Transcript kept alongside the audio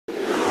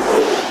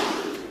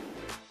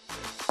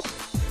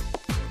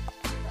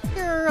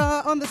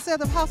on the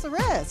set of House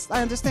Arrest,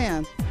 I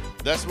understand.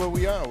 That's where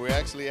we are. We're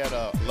actually at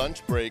a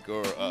lunch break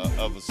or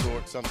of a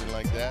sort, something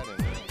like that,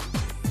 and here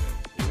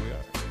we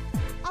are.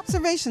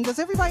 Observation, does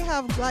everybody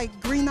have like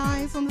green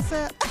eyes on the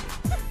set?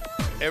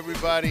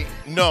 Everybody,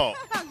 no.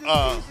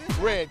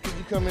 Red, could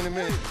you come in a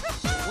minute?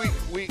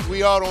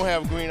 We all don't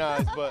have green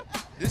eyes, but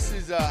this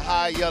is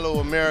high yellow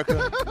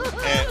America,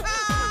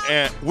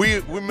 and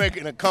we're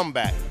making a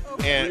comeback.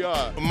 And we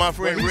are. My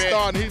friend Red,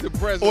 Red, he's the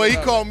president. well, he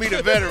called me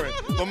the veteran,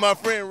 but my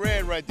friend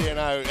Red right there and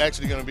I are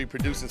actually going to be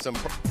producing some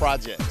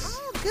projects.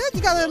 Oh, good.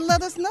 You got to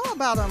let us know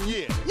about them.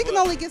 Yeah. You can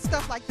only get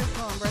stuff like this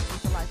on Rushing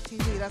for Life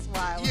TV. That's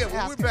why I was Yeah, well,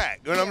 asking. we're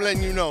back, and I'm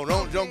letting you know.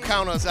 Don't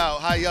count us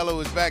out. High Yellow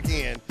is back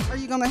in. Are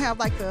you going to have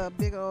like the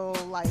big old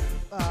like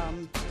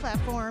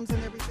platforms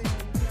and everything?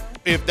 You know?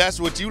 If that's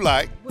what you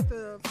like. With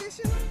the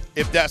fishing?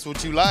 If that's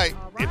what you like,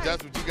 All right. if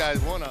that's what you guys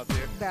want out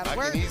there, That'll I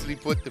work. can easily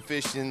put the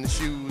fish in the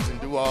shoes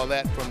and do all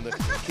that from the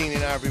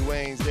Keenan Ivory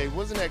Wayans day.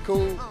 Wasn't that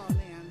cool? Oh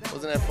man,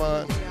 Wasn't that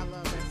fun? Yeah, I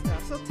love that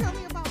stuff. So tell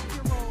me about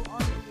your role on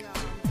the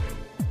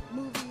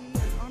movie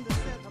and on the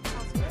set of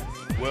House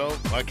Arrest. Well,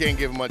 I can't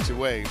give much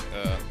away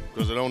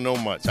because I don't know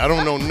much. I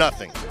don't know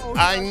nothing.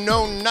 I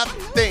know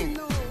nothing.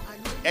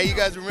 Hey, you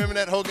guys remember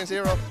that Hogan's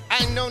Hero?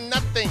 I know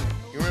nothing.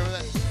 You remember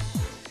that?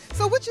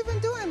 So what you been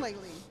doing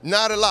lately?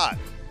 Not a lot.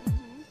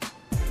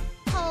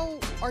 How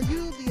are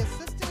you the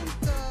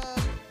assistant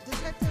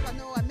detective? I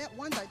know I met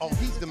one detective. Oh,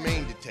 he's the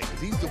main detective.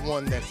 He's the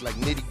one that's like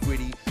nitty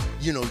gritty.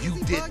 You know, you Does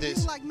he did bug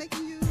this. You, like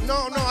making you?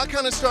 No, I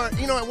kind of start,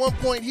 you know, at one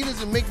point, he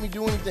doesn't make me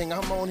do anything.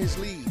 I'm on his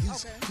lead.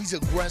 He's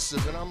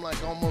aggressive, and I'm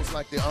like almost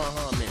like the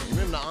man. You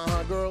remember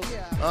the girls?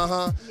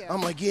 Yeah. Yeah.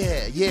 I'm like,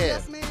 yeah.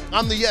 Yes man?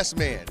 I'm the yes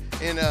man.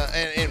 And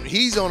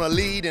he's on a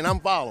lead, and I'm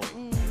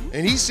following.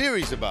 And he's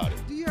serious about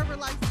it. Do you ever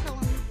like tell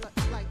him,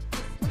 like,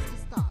 let's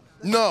just stop?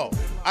 No,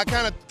 I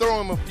kind of throw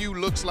him a few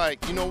looks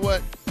like, you know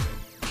what?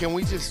 Can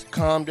we just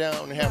calm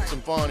down and have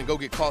some fun and go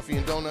get coffee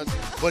and donuts?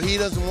 But he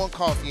doesn't want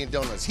coffee and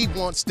donuts. He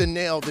wants to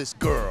nail this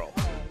girl.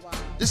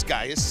 This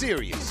guy is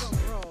serious.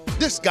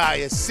 This guy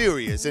is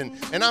serious, and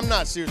I'm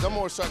not serious. I'm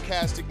more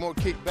sarcastic, more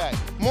kickback,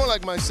 more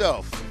like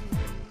myself.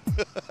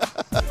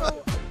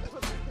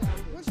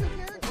 What's your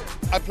character?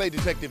 I play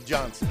Detective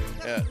Johnson.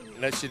 Yeah,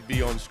 that should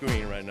be on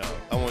screen right now.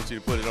 I want you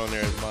to put it on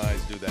there as my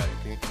eyes do that.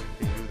 Can you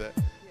do that?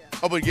 Yeah.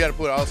 Oh, but you got to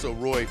put also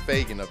Roy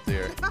Fegan up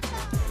there.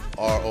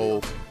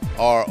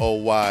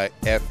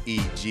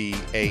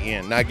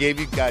 R-O-Y-F-E-G-A-N. Now I gave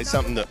you guys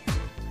something to.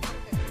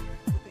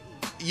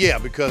 Yeah,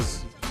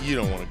 because you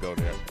don't want to go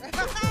there.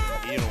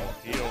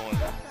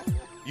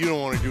 You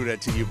don't want to do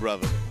that to your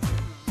brother,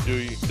 do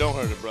you? Don't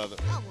hurt a brother.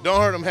 Don't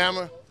hurt him,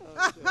 Hammer.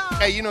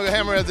 Hey, you know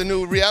Hammer has a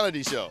new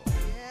reality show.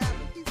 Yeah,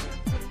 he's with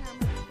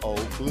Hammer.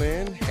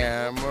 Oakland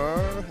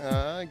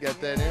Hammer. Got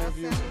that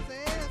interview.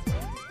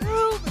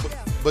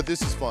 But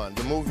this is fun.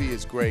 The movie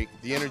is great.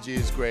 The energy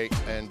is great,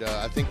 and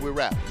I think we're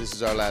wrapped. This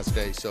is our last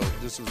day, so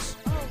this was.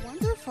 Oh,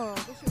 wonderful.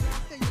 This is your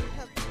last day.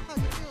 How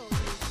you feel? You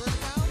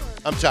burnt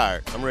out? Or? I'm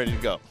tired. I'm ready to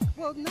go.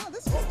 Well, no,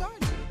 this is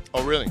starting.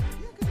 Oh, really? Yeah,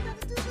 because you got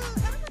to do the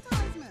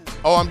advertisement.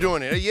 Oh, I'm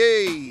doing it.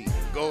 Yay!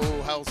 Go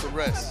House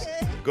Arrest.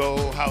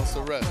 Go House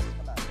Arrest.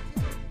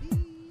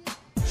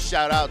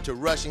 Shout out to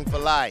Rushing for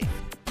Life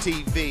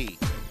TV.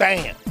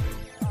 Bam!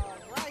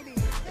 Alrighty.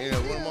 Yeah,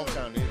 one more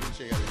time. Let me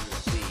show you how to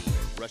do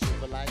that. Rushing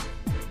for Life.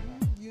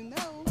 You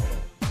know.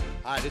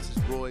 Hi, this is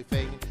Roy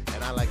Fegan,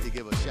 and I'd like to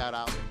give a shout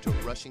out to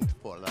Rushing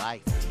for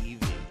Life TV.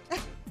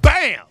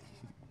 Bam!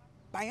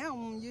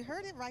 Bam. You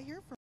heard it right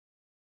here from